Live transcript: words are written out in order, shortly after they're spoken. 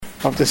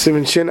of the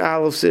Siman Shin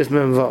Aleph Sif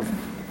Mem Vav.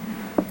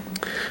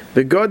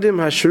 Begodim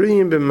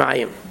hashriyim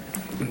b'mayim.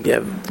 You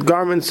have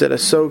garments that are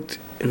soaked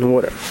in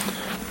water.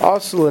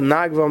 Also,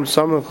 nagvam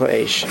samach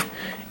la'esh.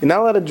 You're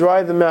not allowed to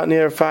dry them out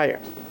near a fire.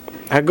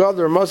 Hagad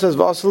the Rama says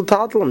v'asel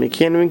tatlam. You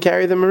can't even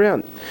carry them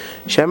around.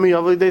 Shemi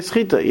yavli de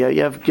schita.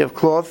 You have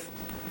cloth.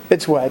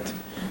 It's wet.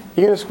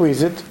 You're going to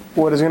squeeze it.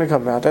 Water's going to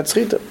come out. That's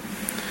schita.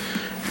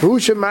 V'hu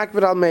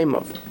shemakvid al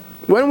meimov.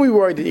 When are we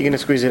worried that you're going to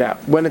squeeze it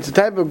out? When it's a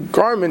type of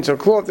garment or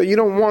cloth that you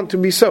don't want to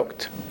be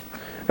soaked.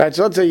 Right,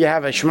 so let's say you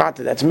have a shmata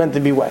that's meant to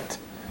be wet.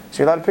 So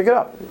you're allowed to pick it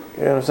up.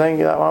 You know what I'm saying?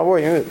 You're not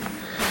worried.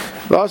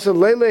 Also,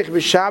 leilech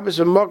b'Shabbos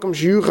v'makom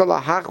sheyuchal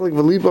ha'hachlik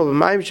v'lipo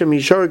v'mayim shem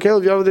yishor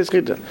kelev yavod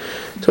eschita.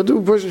 So the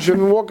person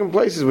shouldn't walk in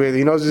places where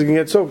he knows he's going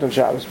to get soaked on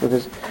Shabbos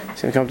because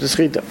he's going to come to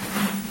schita.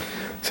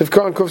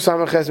 Sivkon kuf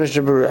samaches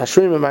mishnah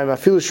hashrim v'mayim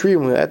afilu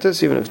shrim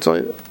v'etes, even if it's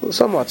only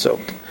somewhat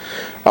soaked.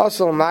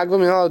 Also, naglam,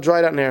 you're not allowed to dry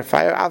it out near a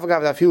fire.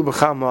 Afagav afilu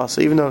b'cham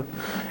also, even though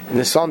in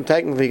the sun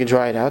technically you can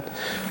dry it out.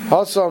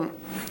 Also,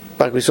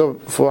 like we saw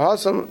before,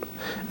 Hasam,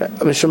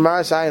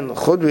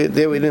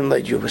 there we didn't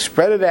let you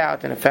spread it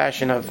out in a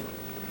fashion of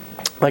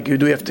like you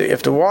do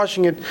after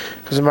washing it,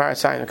 because the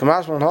Marasayin. The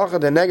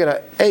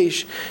neged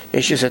eish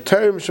is just a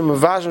term from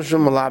mavashim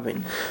from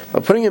malabin.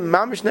 But putting it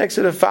mamish next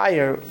to the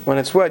fire when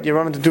it's wet, you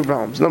run into two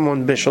problems. Number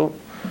one, bishul,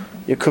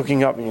 you're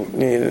cooking up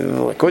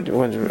the liquid, you're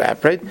going to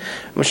evaporate.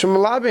 Mishum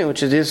malabin,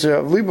 which is this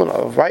libun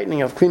of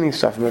whitening, of cleaning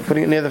stuff, and by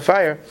putting it near the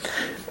fire,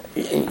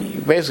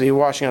 basically you're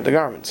washing out the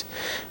garments.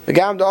 The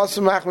gam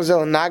also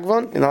machmazel and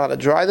nagvan, you're not allowed to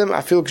dry them.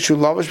 I feel kashu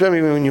lavish them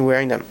even when you're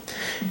wearing them.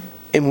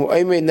 So you know,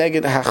 if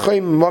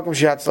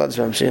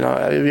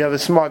you have a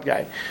smart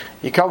guy,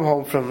 you come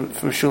home from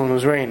shul and it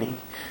was raining,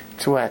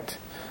 it's wet,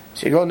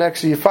 so you go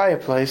next to your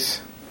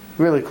fireplace,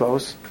 really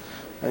close,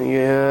 and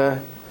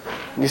you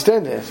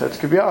stand there. So it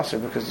could be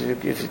awesome because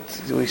if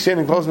you're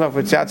standing close enough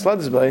with Tzad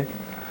Sledisbay,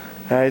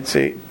 right?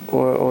 See,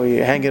 or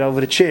you hang it over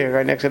the chair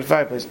right next to the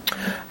fireplace.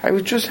 I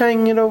was just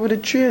hanging it over the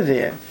chair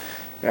there,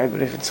 right?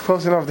 But if it's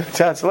close enough to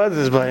Tzad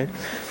Sledisbay,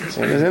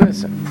 so it's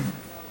innocent,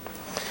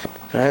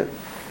 right?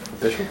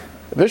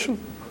 Bishul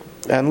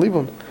and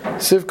Libun.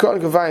 Siv Kon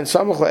Kavayin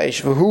Samach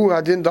La'esh V'hu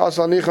Hadin Das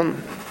La'nichan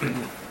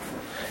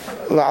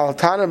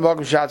La'altana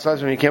M'Bagim Shatz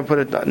La'esh, when you can't put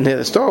it near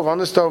the stove, on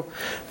the stove.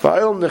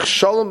 V'ayil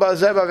Nechsholem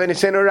Ba'zeh Ba'veni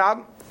Seinu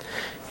Rab.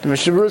 The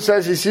Mishnah Berurah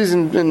says he sees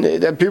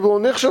that people will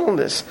nichshol on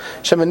this.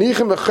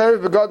 Shemanichim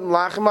B'cherev B'godim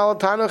La'achim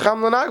Al'altana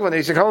Cham L'Nagvan. They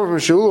used to come from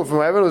shul or from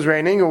wherever it was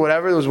raining or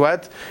whatever, it was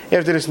wet.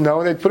 After the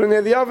snow, they'd put it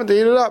near the oven to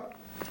heat it up.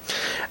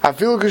 I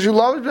feel because you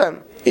love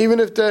them, even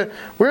if they're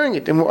wearing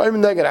it.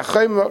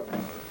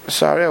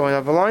 Sorry, I went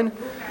up a line.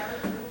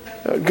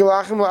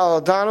 Gelachim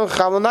aladanu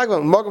cham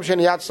nagvan. Mogam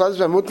sheni yad sladis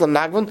v'mut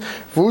nagvan.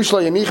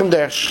 V'ushla yanichem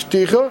der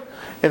shticha.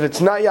 If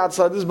it's not yad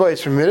sladis, but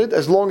it's permitted,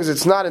 as long as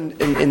it's not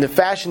in the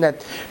fashion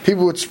that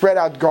people would spread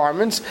out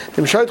garments. Like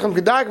we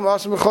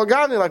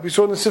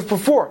saw in the sif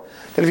before,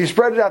 that if you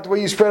spread it out the way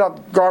you spread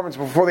out garments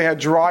before they had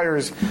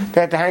dryers,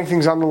 they had to hang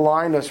things on the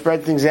line or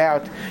spread things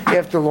out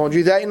after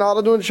laundry. That you're not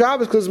allowed to do in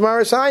Shabbos because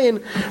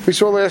Marasayin, we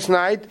saw last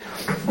night,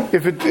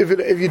 if you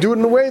do it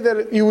in a way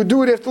that you would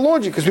do it after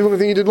laundry, because people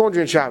think you did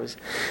laundry in Shabbos.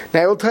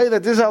 Now I will tell you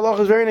that this halach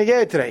is very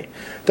negay today.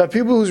 That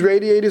people whose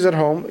radiators at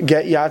home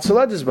get yad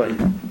saledis by.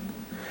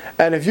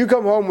 And if you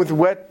come home with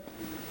wet,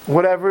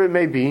 whatever it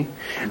may be,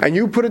 and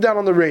you put it down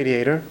on the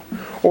radiator,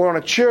 or on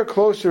a chair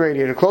close to the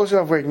radiator, close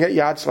enough where you can get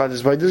yad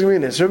saledis by, this is going to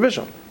be an Isser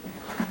Bishul.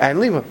 And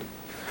leave them.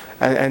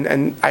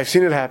 And I've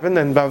seen it happen,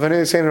 and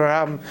Bavani is saying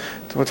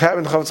what's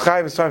happened to Chavetz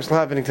Chaim is still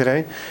happening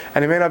today,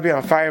 and it may not be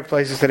on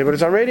fireplaces today, but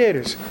it's on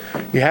radiators.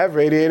 You have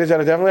radiators that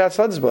are definitely yad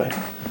saledis by.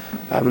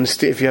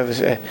 If you have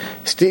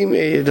steam,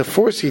 the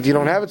force heat, you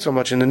don't have it so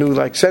much in the new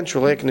like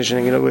central air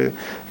conditioning. You know, where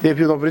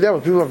people don't put it down.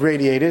 But people have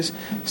radiators,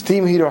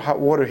 steam heat or hot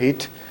water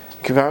heat.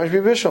 Can very much be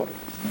bishul.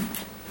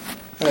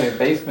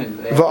 Basement.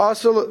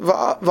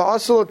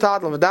 Va'asol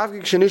tatlam. V'dafki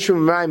k'shenishu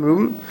b'mayim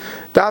rum.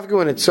 Dafki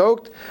when it's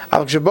soaked.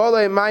 Al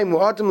k'shabola mayim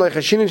mu'atim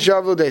le'chashinin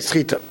shavlo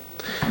de'eschita.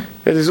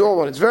 It is all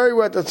one. It's very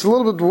wet. It's a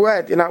little bit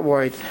wet. You're not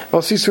worried.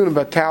 I'll see soon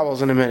about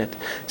towels in a minute.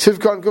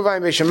 Sivkon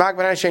kuvayim beishamak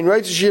v'nashein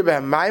roitz shir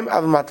b'hem mayim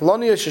av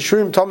matlonia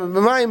sheshurim tomim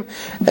b'mayim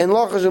and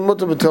lochas and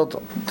mutter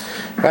b'tilto.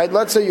 Right?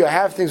 Let's say you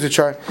have things which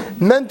are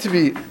meant to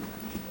be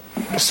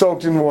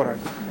soaked in water.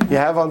 You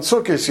have on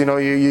sukkahs, you know,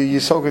 you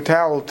soak a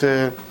towel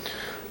to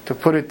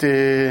put it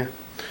to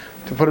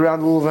put around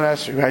the lulav and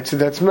esrog, right? So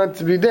that's meant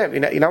to be damp.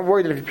 You're not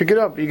worried that if you pick it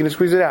up, you're going to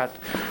squeeze it out.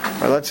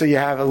 Or let's say you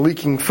have a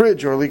leaking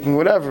fridge or a leaking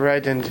whatever,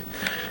 right? And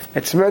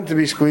it's meant to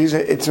be squeezed.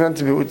 It's meant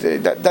to be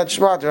that's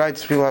smart, right?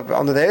 So people have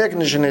under the air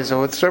conditioning,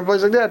 so it's certain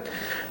place like that.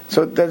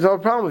 So there's no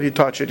problem if you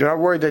touch it. You're not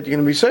worried that you're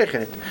going to be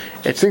seichen it.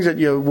 It's things that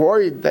you're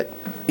worried that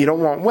you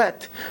don't want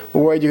wet.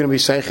 You're worried you're going to be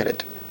seichen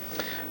it.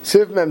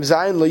 Even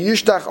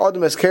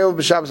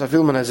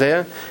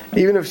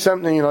if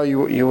something, you know,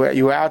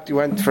 you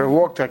went for a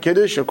walk to a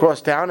kiddush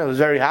across town, it was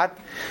very hot,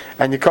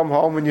 and you come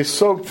home and you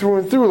soak through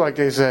and through, like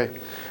they say,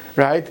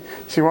 right?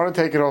 So you want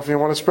to take it off and you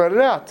want to spread it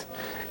out.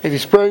 If you're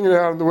spreading it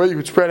out the way you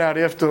would spread out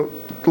after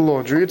the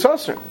laundry, it's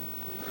usher.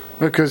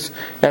 because you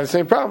have the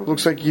same problem. It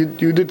looks like you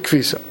did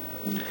kfisa.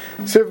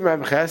 Sif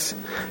memches,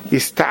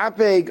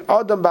 yistapeg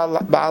adam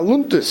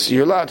ba'aluntus.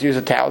 You're allowed to use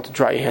a towel to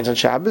dry your hands on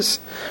Shabbos.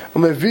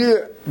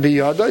 Umevir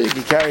biyada, you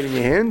can carry it in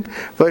your hand.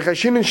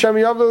 V'chashin and shem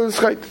yavle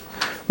l'schait.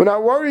 We're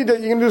not worried that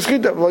you're going to do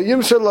schita. Well,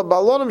 yimser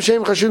labalonim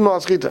shem chashid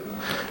ma'al schita.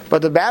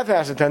 But the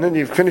bathhouse attendant,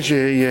 you finished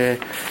you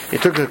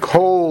took a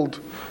cold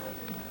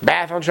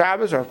bath on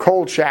Shabbos or a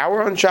cold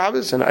shower on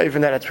Shabbos, and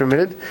even that's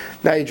permitted.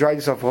 Now you dry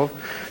yourself off,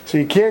 so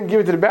you can't give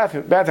it to the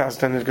bathhouse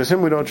attendant because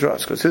him we don't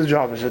trust, because his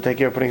job is to take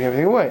care of putting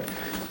everything away.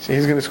 So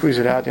he's going to squeeze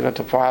it out,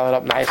 to file it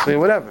up nicely or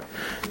whatever.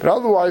 But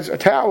otherwise, a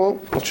towel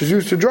which is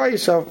used to dry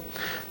yourself,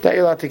 that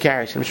you're allowed to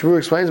carry. So Mishmur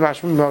explains,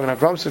 Mashmur Morgan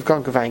Avram Sif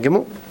Kon Kavayin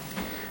Gimel.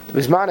 The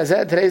Bisman has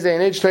said today's day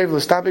and age, Toiv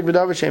L'Stapik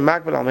B'Davar Shein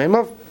Makbid Al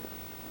Meimov,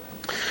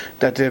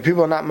 that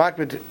people are not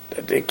makbid,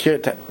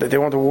 that they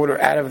want the water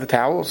out of the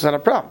towel. It's not a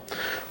problem.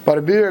 But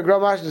a beer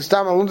gramash the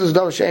stam aluntus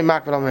davar she'ein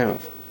makbid al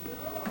meimov.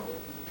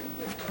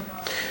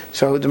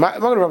 So the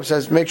Magen Avraham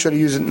says, make sure to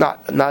use it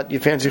not your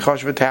fancy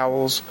chashva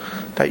towels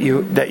that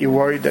you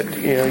worry that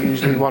you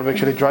usually want to make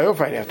sure they dry off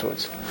right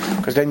afterwards,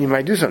 because then you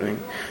might do something.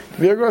 The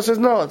beer says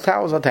no,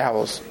 towels are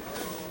towels.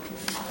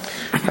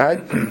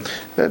 Right?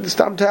 The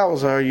stam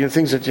towels are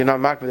things that you're not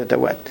marked with that they're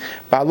wet.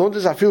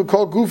 Ba'aluntas, I feel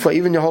cold gufa,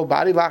 even your whole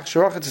body.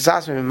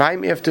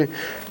 After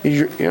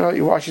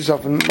you wash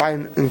yourself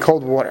in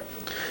cold water.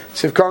 Let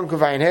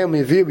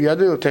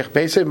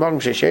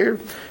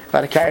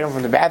to carry it on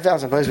from the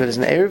bathhouse and place where there's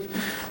an erev.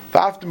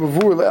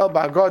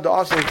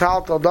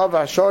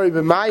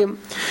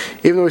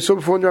 Even though we saw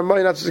before in the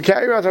money not to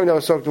carry around, talking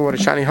about soaked in water.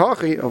 Shani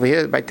hachi over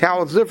here by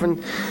towel it's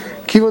different.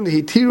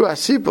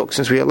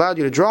 Since we allowed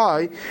you to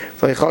dry,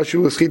 we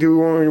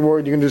weren't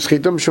worried you're going to do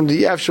schitum from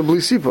the efshel bli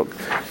sipuk,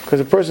 because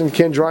a person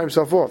can't dry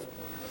himself off.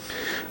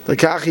 The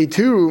kachi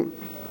too,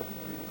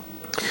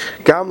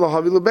 gam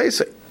lahavi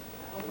lebeisei.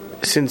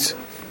 Since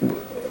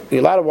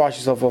you're allowed to wash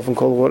yourself off in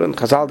cold water, and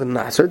Chazal didn't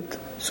ask it,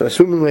 so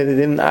assumingly they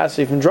didn't ask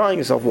you from drying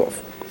yourself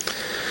off.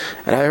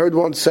 And I heard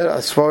one said,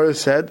 as far as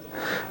said,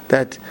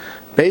 that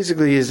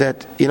basically is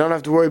that you don't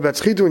have to worry about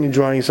schita when you're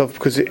drying yourself,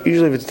 because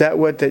usually if it's that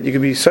wet that you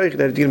can be seich,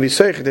 that you're going to be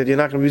seich, that you're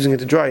not going to be using it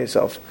to dry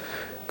yourself,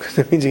 because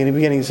that means you're going to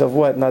be getting yourself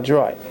wet, not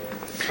dry.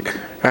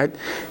 Right?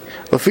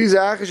 And according to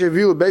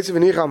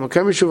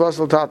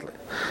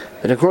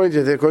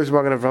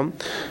Magen Avraham,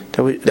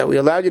 that we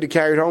allowed you to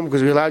carry it home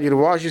because we allowed you to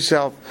wash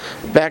yourself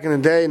back in the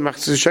day, and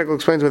Machzor Shekel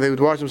explains why they would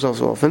wash themselves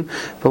so often.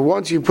 But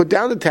once you put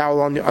down the towel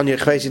on your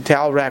chvesi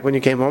towel rack when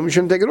you came home, you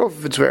shouldn't take it off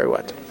if it's very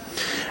wet.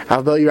 The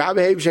El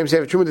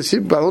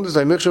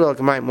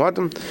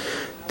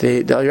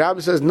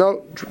Yerabah says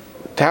no,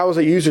 towels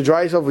that you use to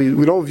dry yourself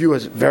we don't view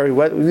as very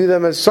wet, we view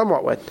them as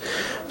somewhat wet.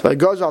 So it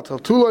goes out till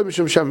tulay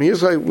mishum sham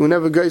yisrael.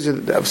 Whenever goes to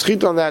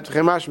schita on that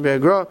chemash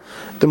be'agra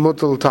the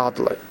mutal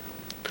tatalay.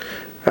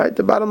 Right.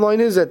 The bottom line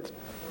is that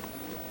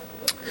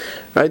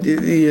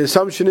the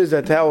assumption is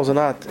that towels are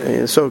not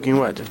soaking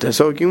wet. If they're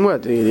soaking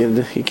wet,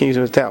 you can't use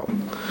them as a towel.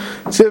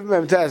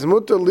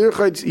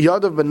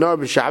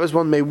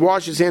 One may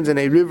wash his hands in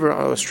a river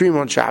or a stream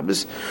on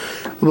Shabbos.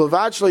 As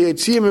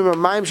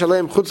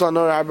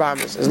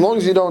long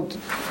as you don't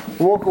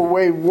walk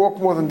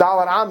more than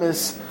dalat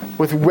amis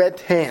with wet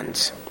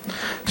hands.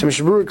 So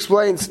Mishabur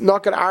explains,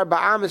 Nakan arba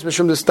amis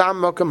mishum the stam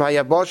makam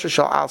hayabasha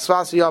shal al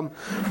svasiyam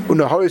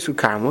unahorisu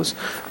karmos.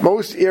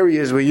 Most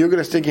areas where you're going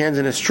to stick your hands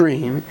in a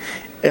stream,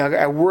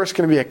 at worst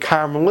going to be a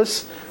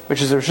karmelis,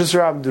 which is a Rishus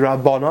Harabim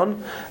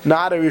D'Rabbanan,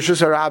 not a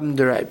Rishus Harabim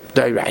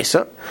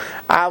D'Oraisa.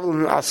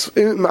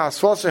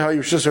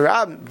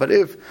 But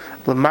if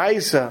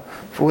L'maisa,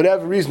 for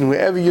whatever reason,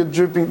 wherever you're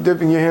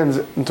dipping your hands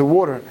into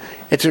water,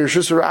 it's a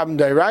Rishus Harabim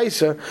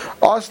D'Oraisa,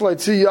 Asla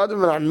Tzi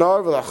Yadam and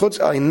Anar V'Lachutz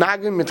El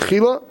Nagim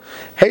Mitchila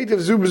Heitev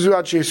Zu B'Zu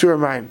Ad Sheisur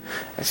Mayim.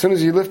 As soon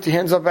as you lift your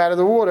hands up out of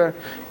the water,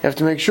 you have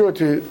to make sure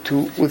to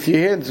with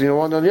your hands,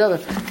 one on the other,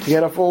 to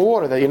get up full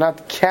water, that you're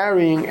not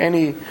carrying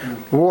any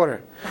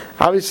water.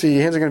 Obviously,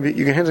 your hands are going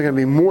to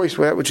be moist,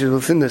 which is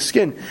within the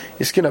skin.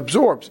 Your skin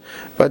absorbs,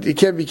 but you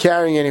can't be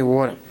carrying any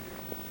water.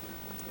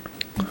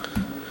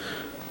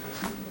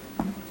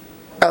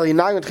 So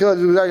if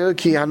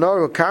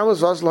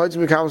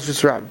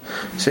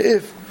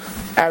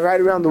right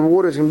around the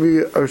water is going to be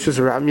a Rishus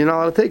Harabim, you're not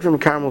allowed to take from a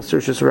caramel to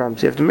Rishus Harabim.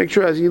 So you have to make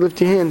sure as you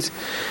lift your hands,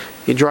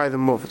 you dry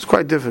them off. It's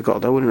quite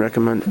difficult. I wouldn't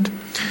recommend it.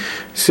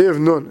 Siv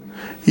Nun.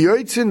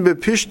 Yoitzin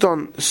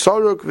bepishton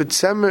sorok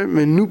v'tzemer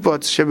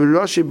menupats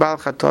shebirashi bal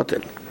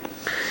chatotin.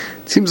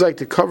 It seems like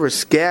to cover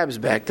scabs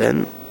back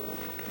then,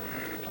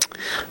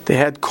 they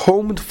had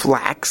combed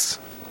flax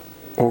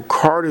or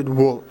carded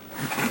wool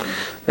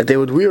that they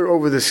would wear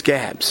over the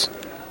scabs.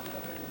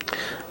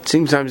 It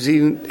seems sometimes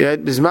even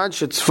bisman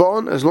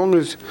shetzvon, as long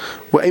as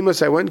where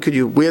Amos I went, could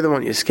you wear them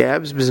on your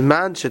scabs?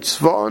 Bisman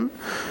shetzvon,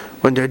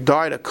 when they're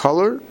dyed a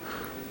color,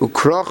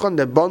 ukrachan,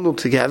 they're bundled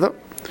together.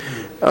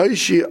 So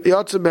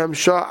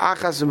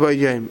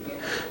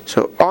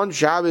on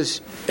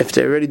Shabbos, if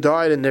they're already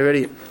dyed and they're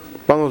already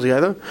bundled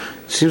together,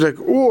 it seems like,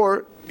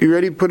 or you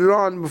already put it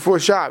on before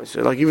Shabbos.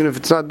 So like even if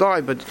it's not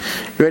dyed, but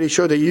you already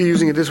show that you're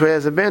using it this way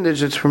as a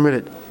bandage, it's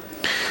permitted.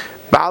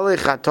 Baalei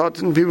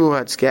chatotin, people who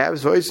had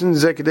scabs. Voisin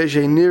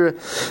zekadeshe nira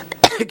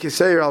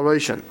kiseir al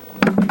roshan.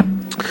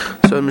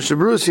 So Mr.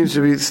 Bruce seems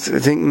to be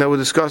thinking that we're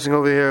discussing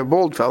over here a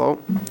bald fellow,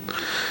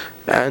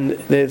 and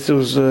this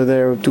was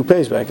their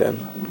toupees back then,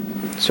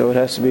 so it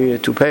has to be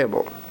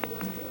toupeeable.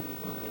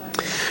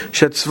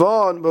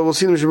 Shetzvan, but we'll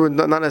see the Mr. Bruce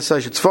not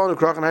necessarily shetzvan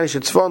krachan. Hani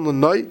shetzvan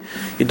l'noi.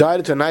 You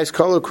dyed it to a nice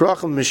color.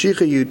 Krachan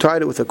meshicha. You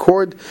tied it with a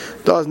cord.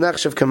 Does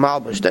nechshav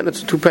kemalbush. Then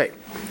it's a toupee.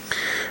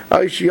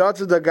 If you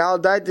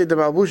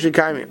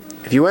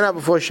went out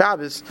before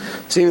Shabbos,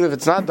 so even if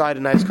it's not dyed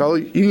a nice color,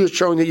 you're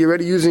showing that you're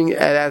already using it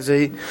as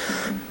a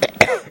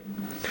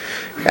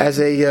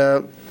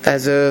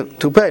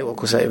toupee. We'll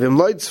say.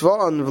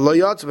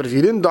 But if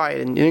you didn't dye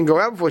it and you didn't go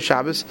out before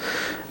Shabbos, you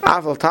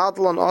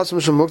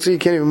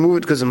can't even move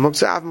it because of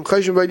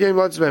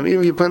muktzah. Even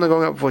if you plan on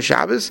going out before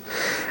Shabbos,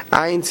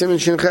 simin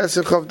shin ches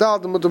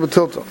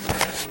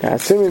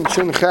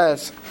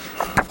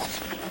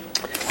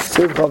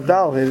Sif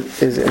Chavdal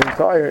is an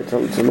entire, it's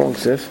a long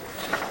sif,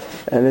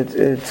 and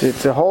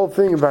it's a whole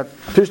thing about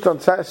Pishtan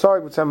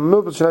Sarg with some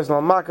milk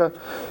Maka.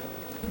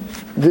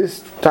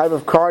 This type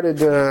of carded,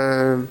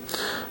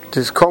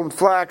 this combed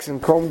flax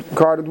and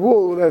carded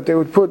wool that they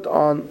would put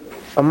on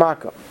a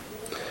makkah,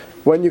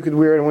 when you could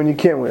wear it and when you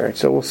can't wear it.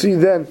 So we'll see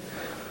then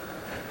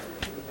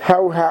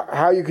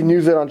how you can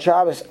use it on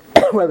Shabbos,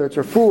 whether it's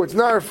refuah, it's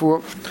not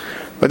refuah.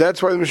 But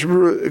that's why the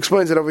Mishnah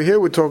explains it over here.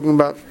 We're talking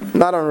about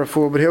not on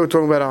refuah, but here we're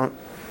talking about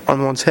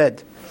on one's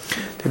head.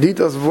 The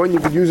details of when you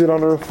could use it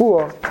on a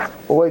refuah,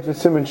 we'll wait for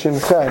Simon Shin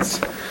Ches,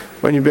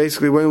 when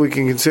we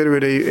can consider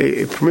it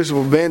a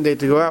permissible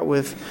band-aid to go out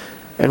with,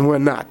 and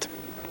when not.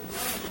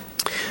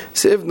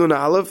 Siv Nun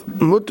Aleph,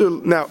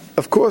 now,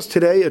 of course,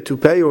 today a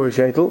toupee or a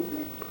sheitel,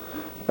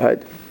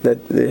 right?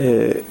 That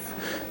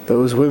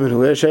those women who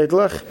wear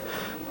sheitlach,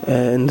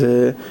 and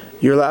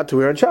you're allowed to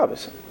wear on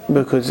Shabbos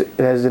because it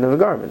has the of a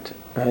garment,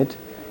 right?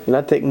 You're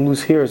not taking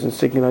loose hairs and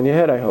sticking it on your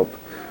head, I hope.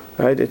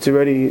 Right, it's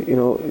already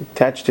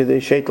attached to the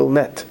sheitel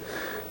net,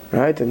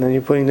 right, and then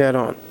you're putting that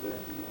on,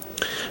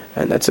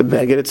 and that's a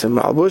baguette. It's a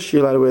malbush.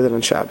 You're allowed to wear that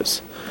on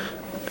Shabbos.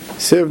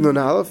 Siv Nun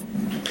Aleph,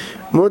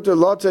 mutar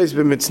lotzes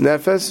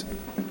b'mitznefes,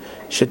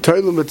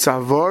 shetoilu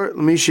b'tzavar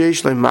l'mi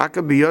sheish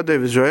le'maka b'yodei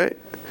v'zrei.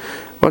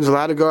 One's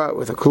allowed to go out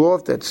with a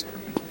cloth that's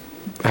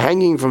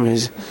hanging from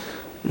his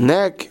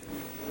neck,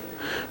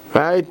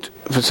 right,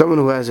 for someone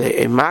who has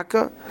a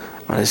makkah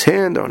on his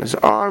hand or on his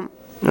arm.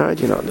 Right,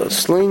 those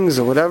slings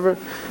or whatever.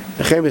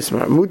 These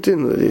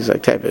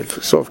like type of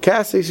soft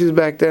cast they used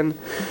back then.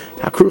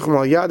 Hakruchim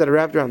al yad that are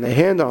wrapped around the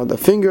hand or on the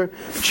finger.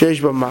 Sheish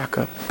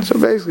b'maka. So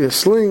basically a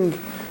sling,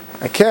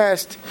 a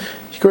cast.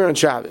 You can wear on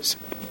Shabbos.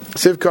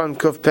 Sivkon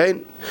kuf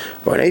pain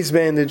or an ace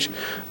bandage.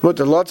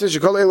 Mutar lotzes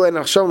shekol elei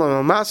nachsham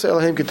lam masa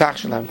elahim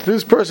ketachshalam. To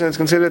this person, it's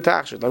considered a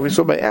tachshit, like we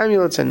saw by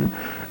amulets and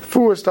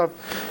food stuff.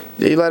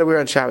 You let it wear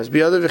on Shabbos.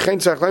 Be other v'chein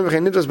tzarchlein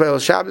v'chein nitros by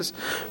Shabbos.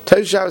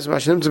 Teiv Shabbos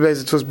mashinim tzabez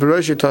it was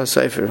beroshi to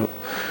sefer.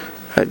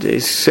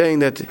 He's saying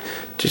that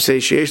to say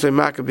sheish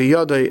le'maka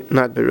b'yodai,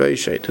 not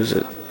beroshi.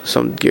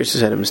 Some gears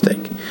had a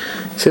mistake.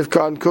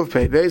 Sivkan kuf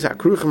pei beis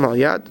hakruchim al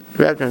yad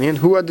wrapped on the hand.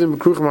 Who adin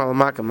b'kruchim al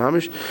maka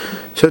mamish?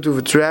 So to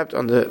it's wrapped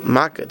on the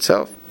maka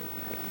itself.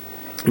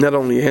 Not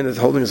only your hand that's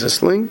holding as a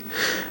sling.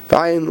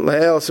 V'ayin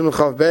le'el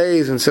simchav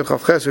beis and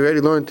simchav ches. We already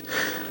learned.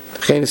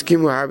 Geen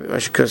schema hebben,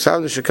 als je kunt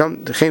dus je kan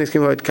geen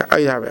schema uit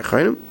hebben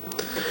gaan.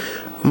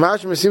 Maar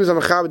als je misschien aan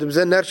elkaar de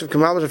bezin nergens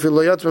kemal als veel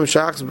loyat van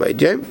shachs bij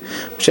Jim.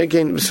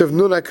 Misschien besef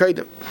nul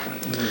kaiden.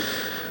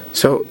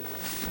 So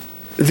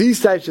these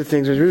types of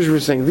things, as we were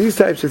saying, these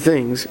types of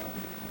things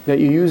that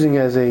you're using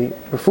as a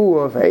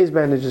refuah, of ace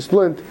bandage, a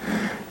splint,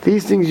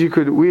 these things you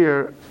could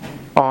wear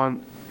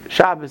on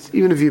Shabbos,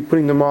 even if you're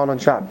putting them on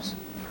Shabbos.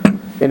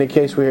 In a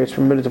case where it's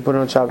permitted to put it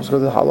on Shabbos, go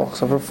to the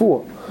halachas of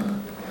refuah.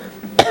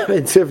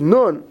 And Siv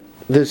Nun,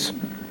 this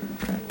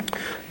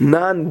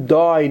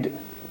non-dyed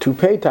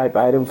toupee type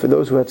item for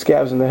those who had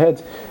scabs on their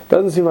heads,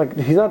 doesn't seem like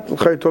he's not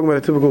talking about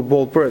a typical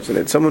bald person.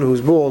 It's someone who's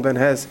bald and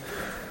has,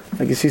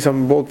 like you see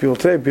some bald people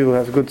today, people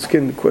have good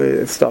skin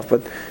and stuff.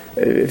 But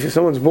if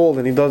someone's bald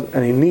and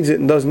he needs it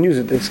and doesn't use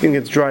it, the skin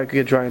gets dry, it could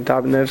get dry on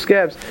top, and they have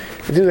scabs.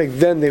 It seems like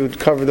then they would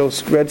cover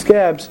those red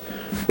scabs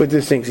with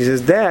these things. He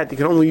says that you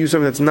can only use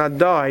something that's not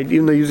dyed,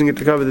 even though using it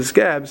to cover the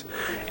scabs,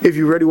 if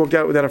you already walked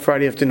out with that on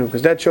Friday afternoon,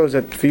 because that shows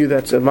that for you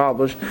that's a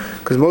malbush.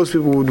 Because most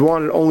people would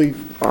want it only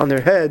on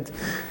their head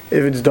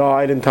if it's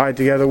dyed and tied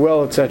together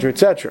well, etc.,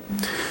 etc.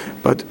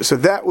 But so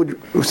then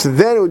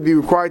it would be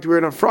required to wear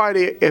it on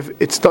Friday if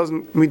it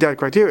doesn't meet that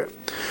criteria.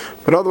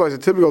 But otherwise, a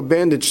typical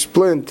bandage,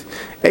 splint,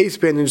 ace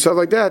bandage, stuff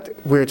like that,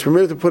 where it's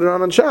permitted to put it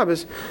on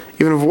Shabbos,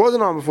 even if it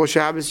wasn't on before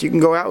Shabbos, you can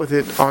go out with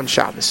it on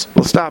Shabbos.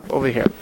 We'll stop over here.